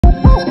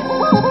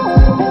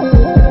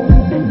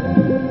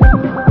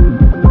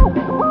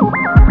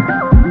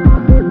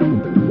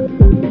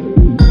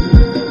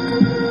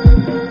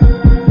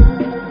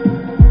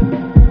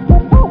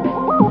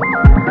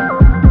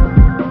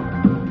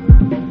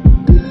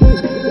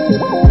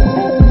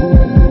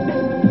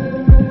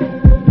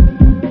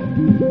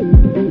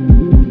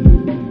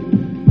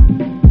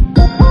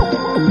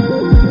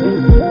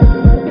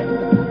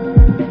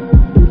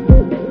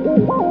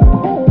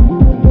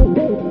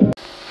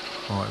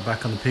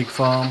Back on the pig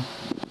farm.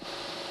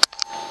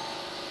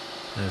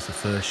 There's the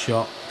first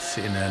shot,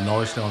 sitting there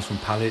nicely on some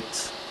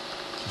pallets,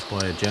 just by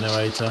a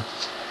generator.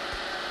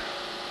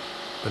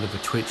 Bit of a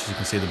twitch, as you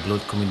can see the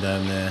blood coming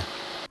down there.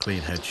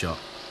 Clean headshot.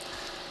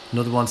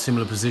 Another one,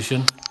 similar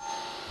position.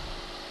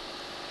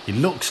 It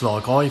looks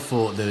like I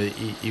thought that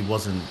he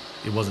wasn't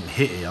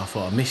hit here. I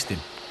thought I missed him,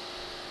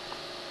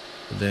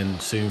 but then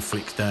soon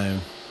flicks down,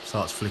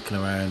 starts flicking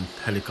around.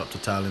 Helicopter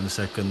tail in a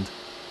second.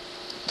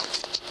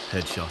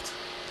 Headshot.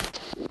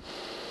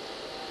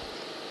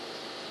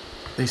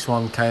 This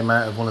one came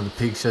out of one of the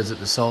pig sheds at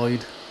the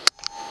side.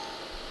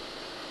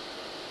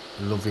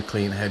 Lovely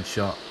clean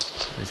headshot,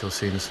 as you'll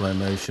see in the slow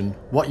motion.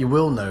 What you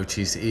will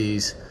notice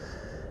is,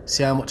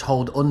 see how much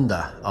hold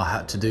under I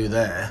had to do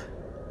there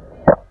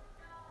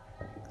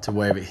to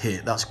where it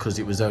hit. That's because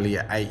it was only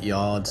at 8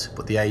 yards,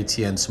 but the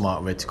ATN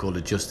Smart Reticle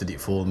adjusted it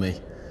for me.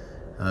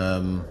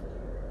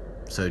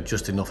 So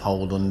just enough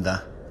hold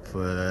under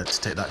to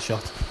take that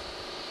shot.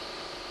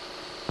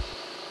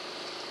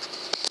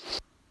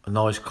 A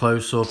nice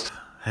close-up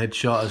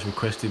headshot as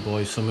requested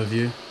by some of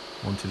you.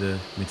 Wanted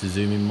me to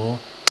zoom in more.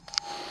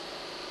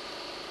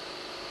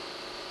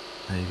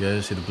 There you go,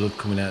 see the blood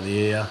coming out the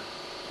ear.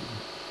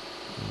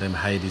 Them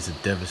Hades are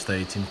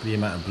devastating. The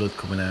amount of blood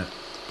coming out.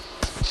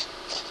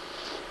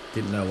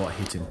 Didn't know what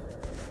hit him.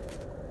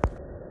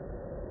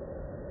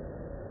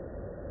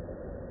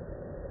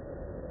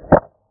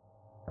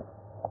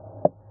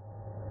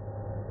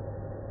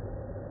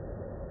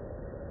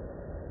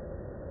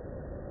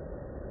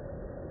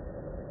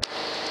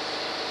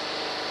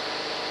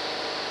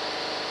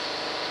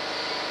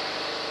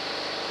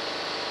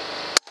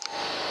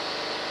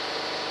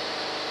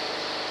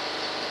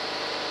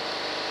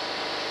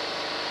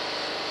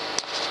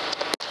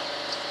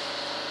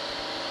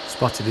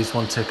 Spotted this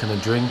one taking a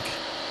drink.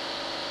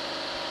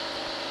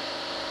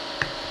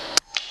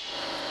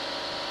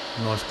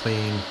 Nice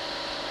clean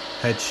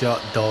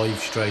headshot, dive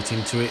straight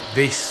into it.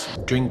 This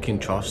drinking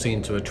trough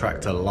seemed to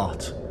attract a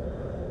lot.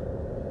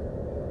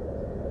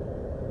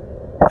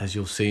 As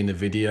you'll see in the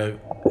video,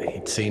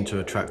 it seemed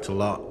to attract a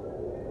lot.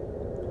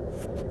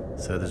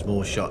 So there's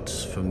more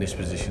shots from this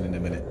position in a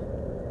minute.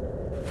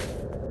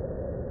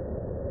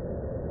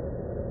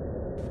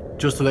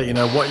 Just to let you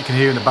know, what you can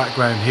hear in the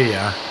background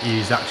here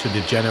is actually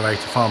the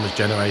generator, farmer's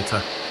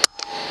generator.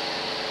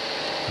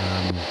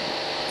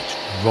 It's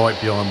right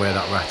behind where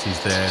that rat is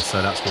there,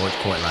 so that's why it's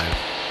quite loud.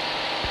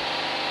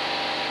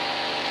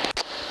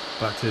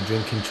 Back to the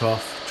drinking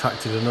trough,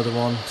 attracted another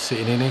one,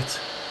 sitting in it.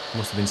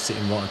 Must have been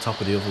sitting right on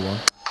top of the other one.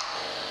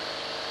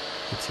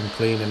 Hits him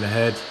clean in the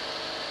head. I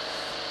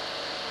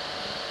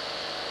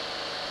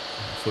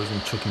thought he was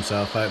going to chuck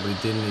himself out, but he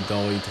didn't, he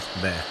died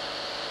there.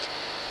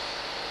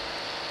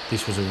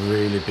 This was a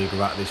really big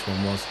rat, this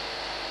one was.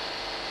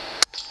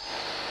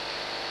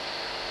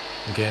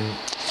 Again,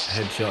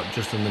 headshot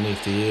just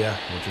underneath the ear,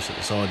 or just at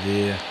the side of the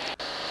ear,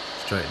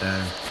 straight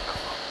down.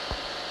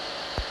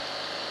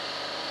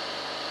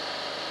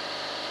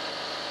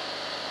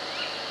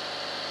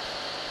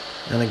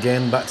 And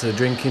again, back to the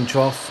drinking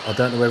trough. I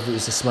don't know whether it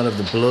was the smell of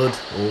the blood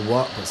or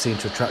what, but it seemed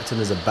to attract him.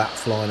 There's a bat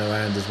flying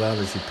around as well,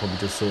 as you probably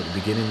just saw at the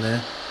beginning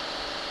there.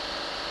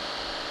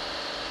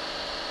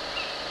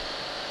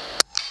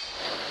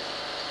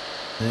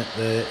 Yeah,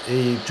 there,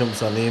 he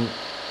jumps on him,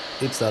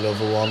 hits that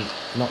other one,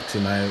 knocks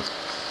him out.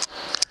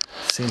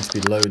 Seems to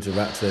be loads of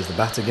rats. There's the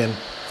bat again.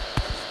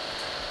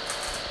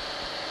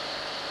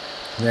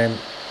 And then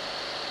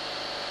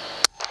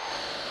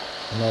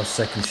a nice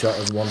second shot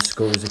as one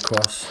scurries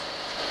across.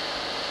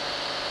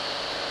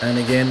 And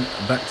again,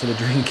 back to the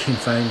drinking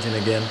fountain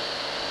again.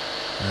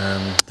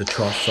 The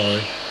trough,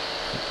 sorry.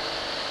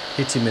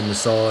 Hit him in the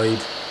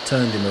side,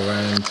 turned him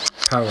around,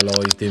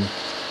 paralysed him.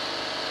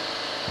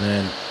 And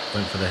then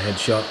went for the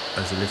headshot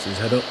as he lifted his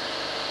head up.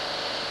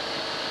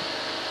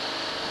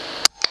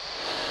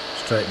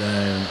 Straight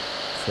down,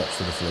 flops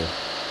to the floor.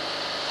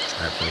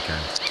 Out for the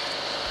count.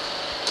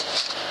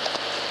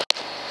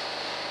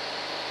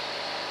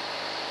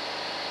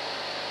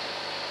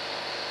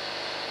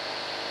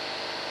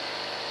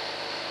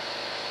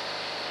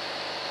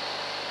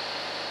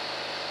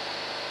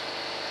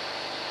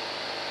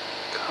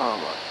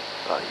 Come on,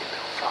 oh, you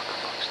little fucking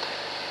fox,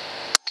 David.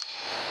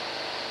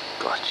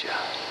 Gotcha.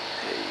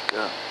 There you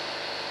go.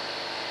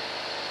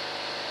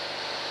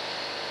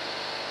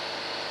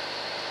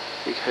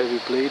 Big heavy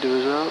bleeder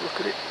as well,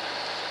 look at it.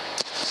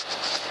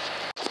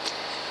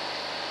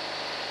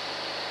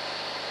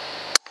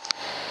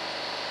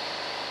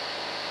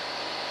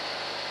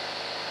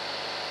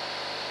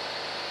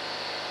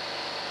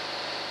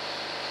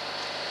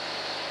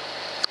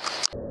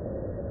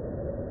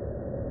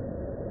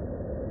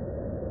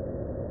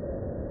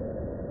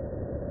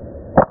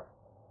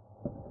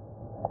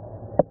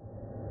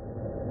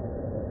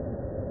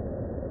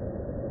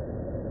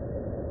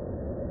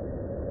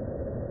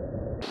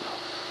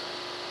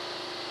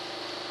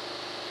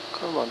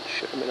 Come on,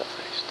 show me that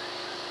face.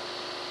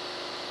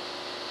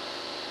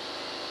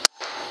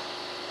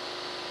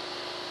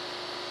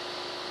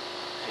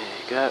 There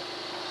you go.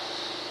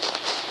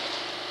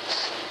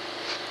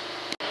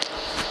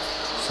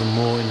 Some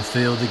more in the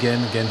field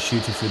again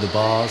shooting through the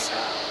bars.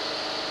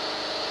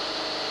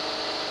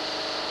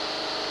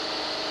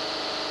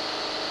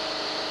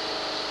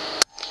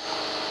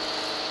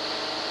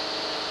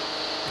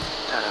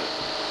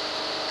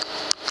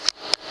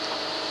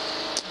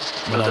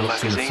 When I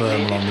looked in the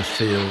thermal on this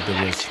field,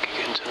 there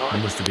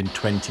must have been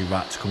 20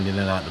 rats coming in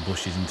and out the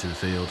bushes into the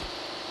field.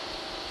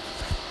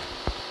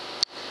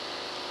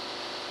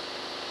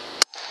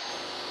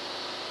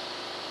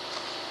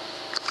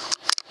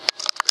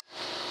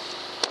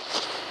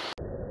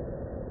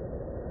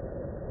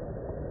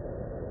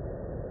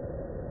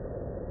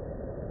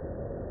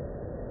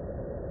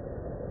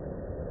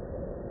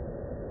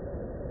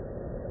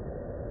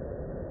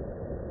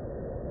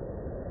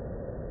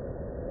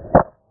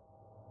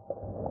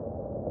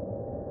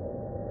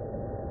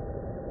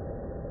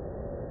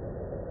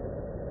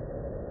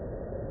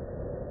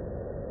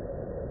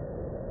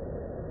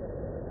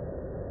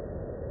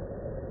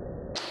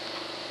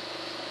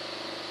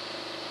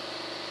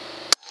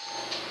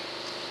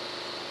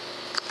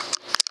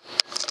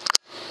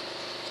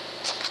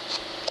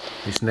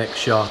 This next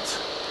shot,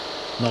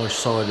 nice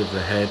side of the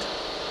head.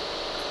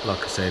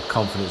 Like I said,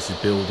 confidence is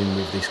building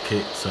with this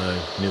kit, so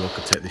I knew I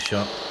could take this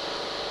shot.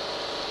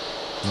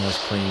 Nice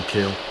clean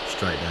kill,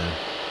 straight down.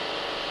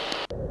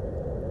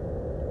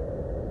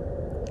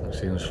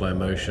 See in slow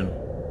motion.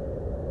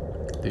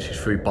 This is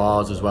through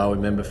bars as well,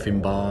 remember,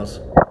 thin bars.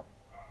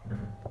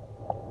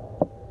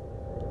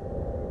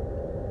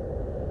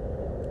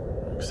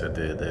 Like I said,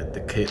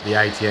 the kit, the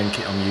ATN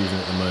kit I'm using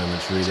at the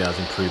moment really has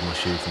improved my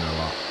shooting a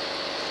lot.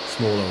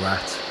 Smaller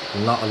rat, a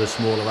lot of the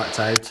smaller rats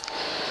out,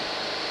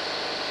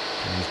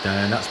 and he's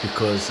down. That's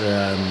because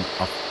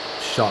I've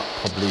shot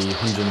probably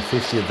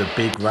 150 of the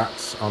big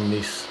rats on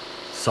this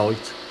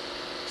site,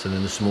 so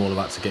then the smaller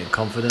rats are getting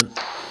confident.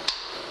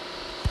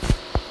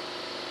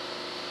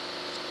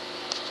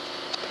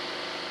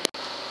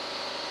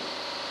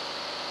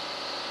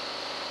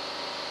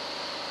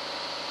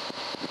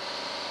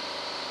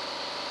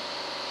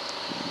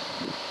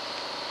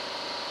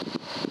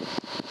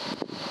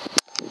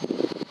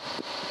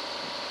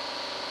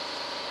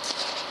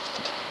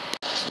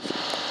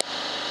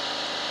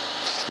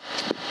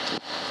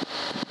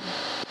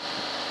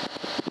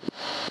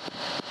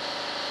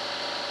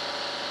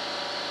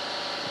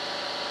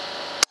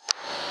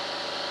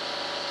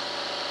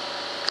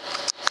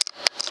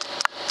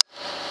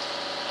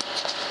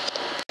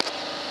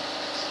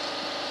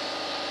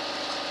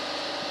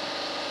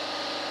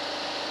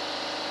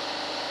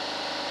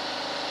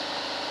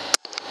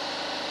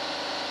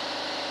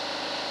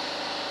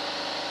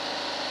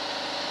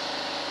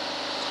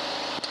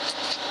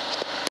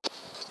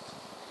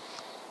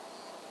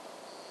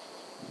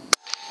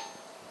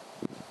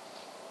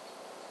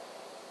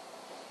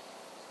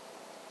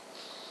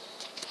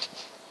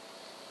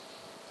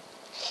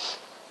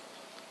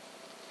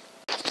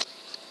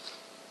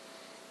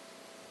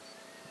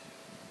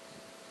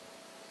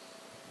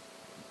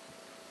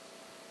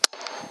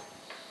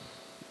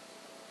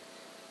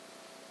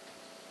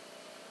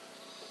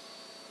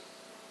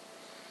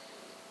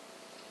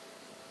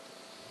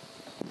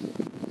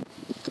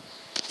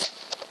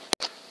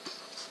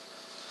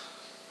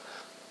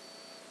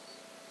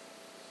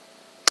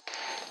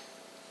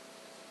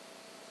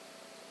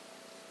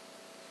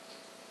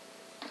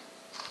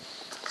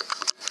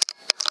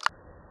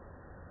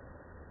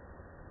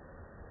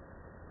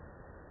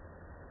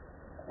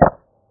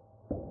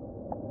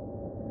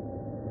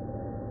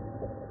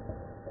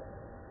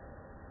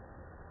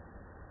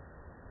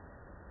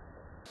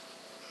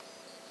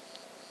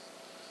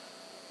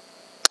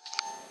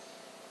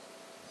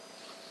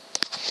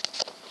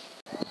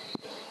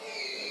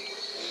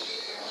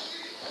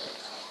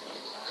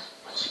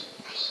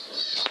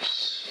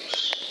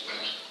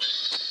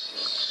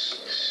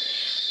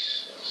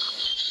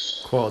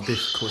 Quite a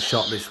difficult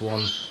shot this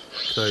one,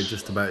 so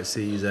just about to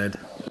see his head,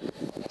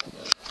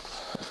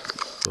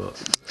 but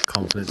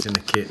confidence in the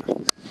kit,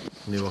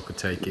 knew I could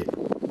take it.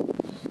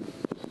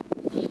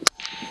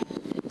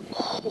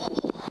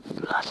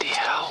 Bloody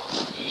hell,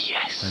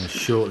 yes. And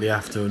shortly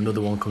after,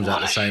 another one comes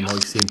out the same height.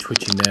 You see him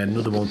twitching there,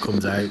 another one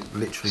comes out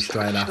literally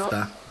straight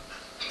after.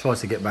 Tries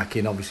to get back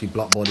in, obviously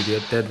block body,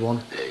 the dead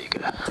one. There you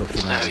go. Took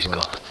him out as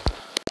well.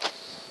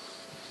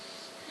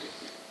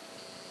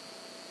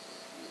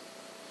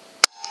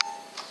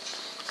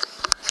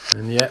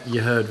 And yep,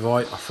 you heard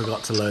right, I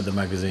forgot to load the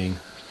magazine.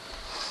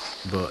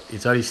 But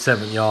it's only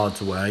 7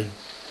 yards away.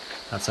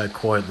 That's how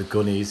quiet the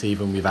gun is,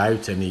 even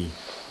without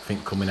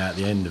anything coming out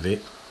the end of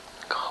it.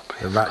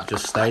 The rat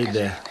just stayed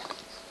there,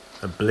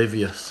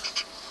 oblivious.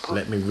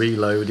 Let me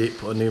reload it,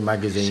 put a new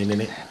magazine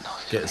in it,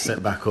 get it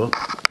set back up.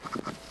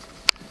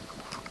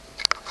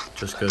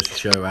 Just goes to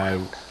show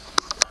how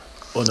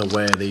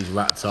unaware these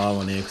rats are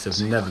on here, because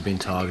they've never been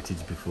targeted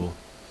before.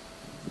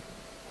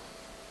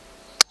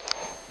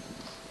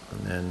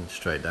 And then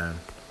straight down.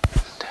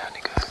 Down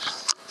he goes.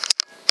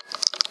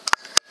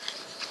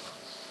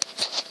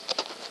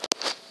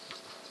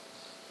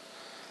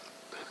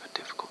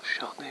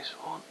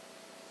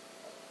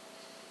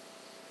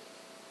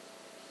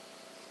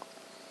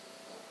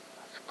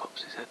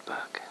 pops his head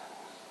back.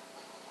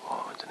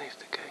 Oh, underneath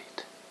the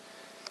gate.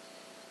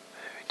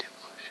 Very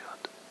difficult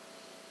shot.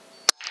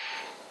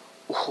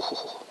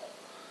 Oh.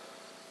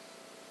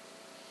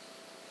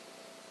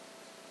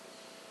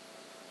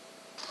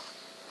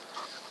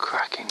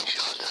 Cracking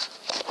shot.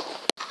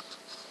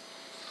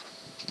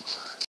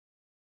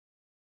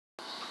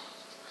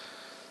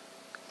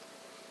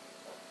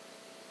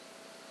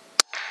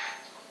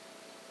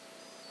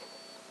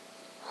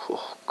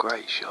 Oh,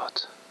 great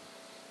shot.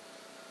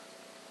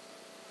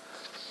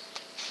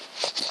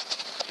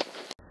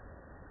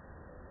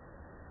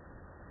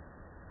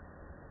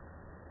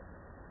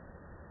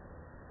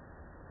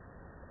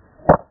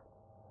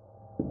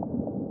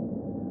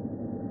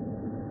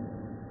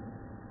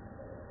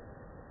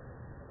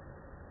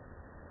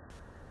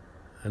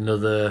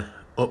 Another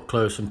up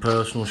close and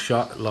personal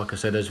shot, like I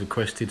said, as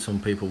requested, some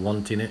people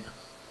wanting it.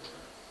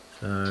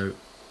 So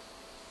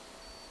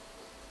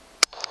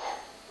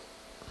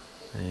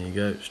there you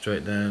go,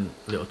 straight down,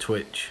 little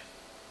twitch.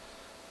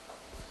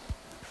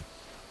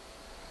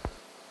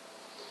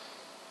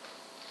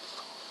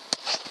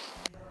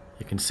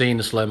 You can see in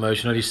the slow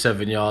motion, only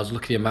 7 yards.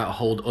 Look at the amount of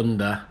hold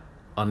under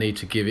I need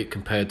to give it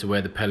compared to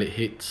where the pellet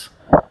hits.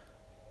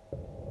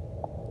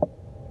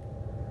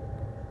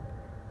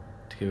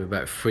 To give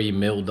about 3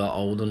 mil that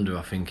hold under,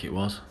 I think it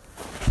was.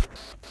 Put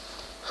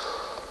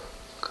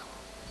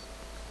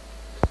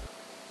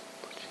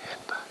your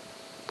head back.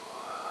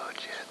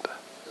 Put your head back.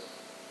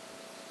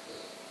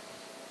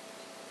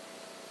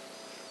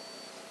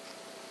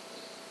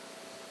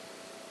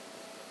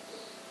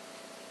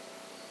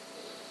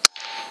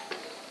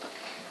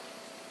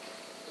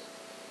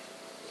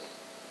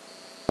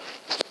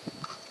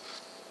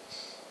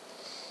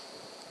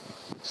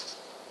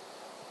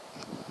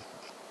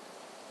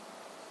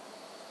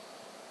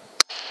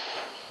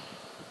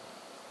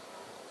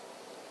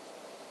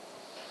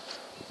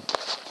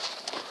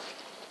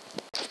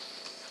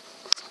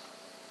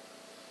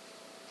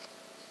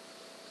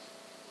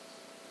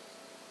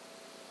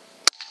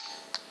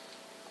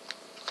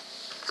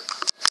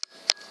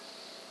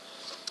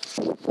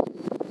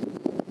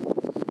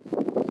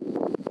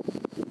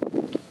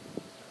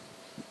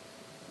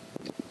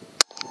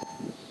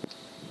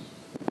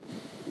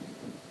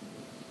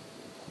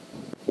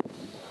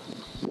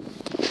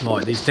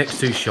 Right, these next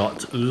two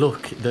shots, it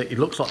looks like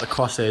the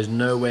crosshair is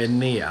nowhere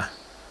near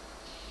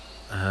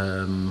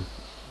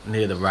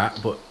near the rat,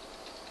 but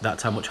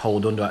that's how much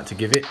hold under I had to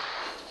give it.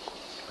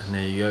 And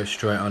there you go,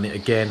 straight on it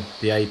again.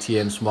 The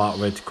ATN smart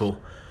reticle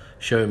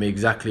showing me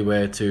exactly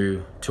where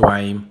to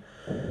aim.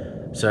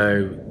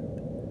 So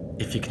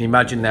if you can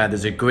imagine now,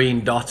 there's a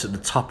green dot at the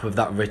top of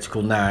that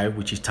reticle now,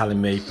 which is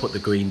telling me put the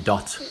green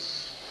dot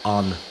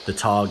on the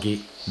target,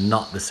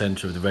 not the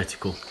center of the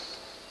reticle.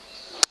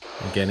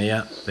 Again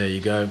here, there you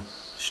go,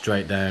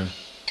 straight down.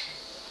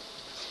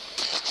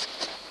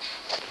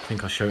 I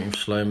think I'll show it in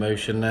slow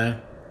motion now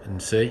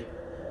and see.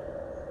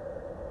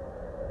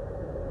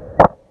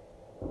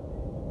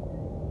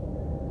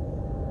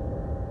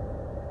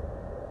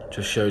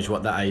 Just shows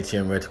what that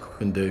ATM reticle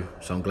can do.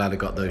 So I'm glad I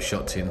got those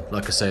shots in.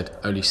 Like I said,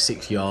 only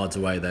 6 yards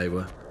away they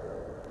were.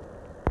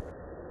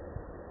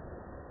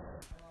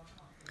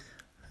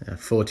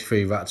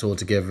 43 rats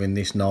altogether in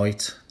this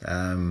night.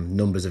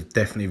 Numbers have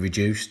definitely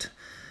reduced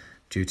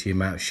due to the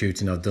amount of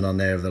shooting I've done on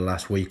there over the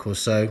last week or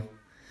so.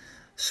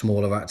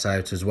 Smaller rats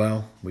out as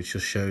well, which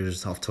just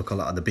shows I've took a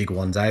lot of the big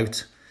ones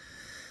out.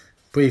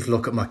 Brief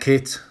look at my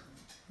kit.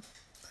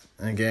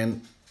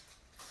 Again,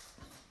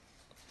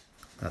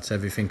 that's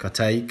everything I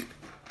take,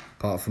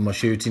 apart from my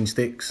shooting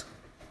sticks.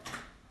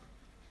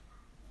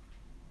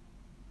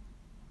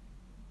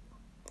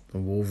 The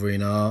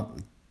Wolverine art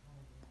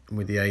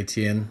with the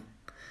ATN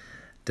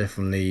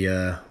definitely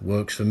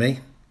works for me.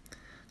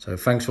 So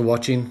thanks for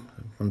watching.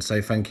 I want to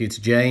say thank you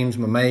to James,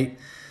 my mate,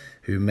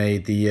 who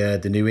made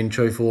the new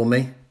intro for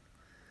me.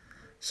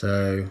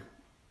 So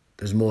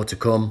there's more to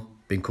come.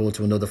 Been called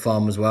to another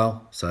farm as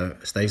well. So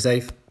stay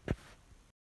safe.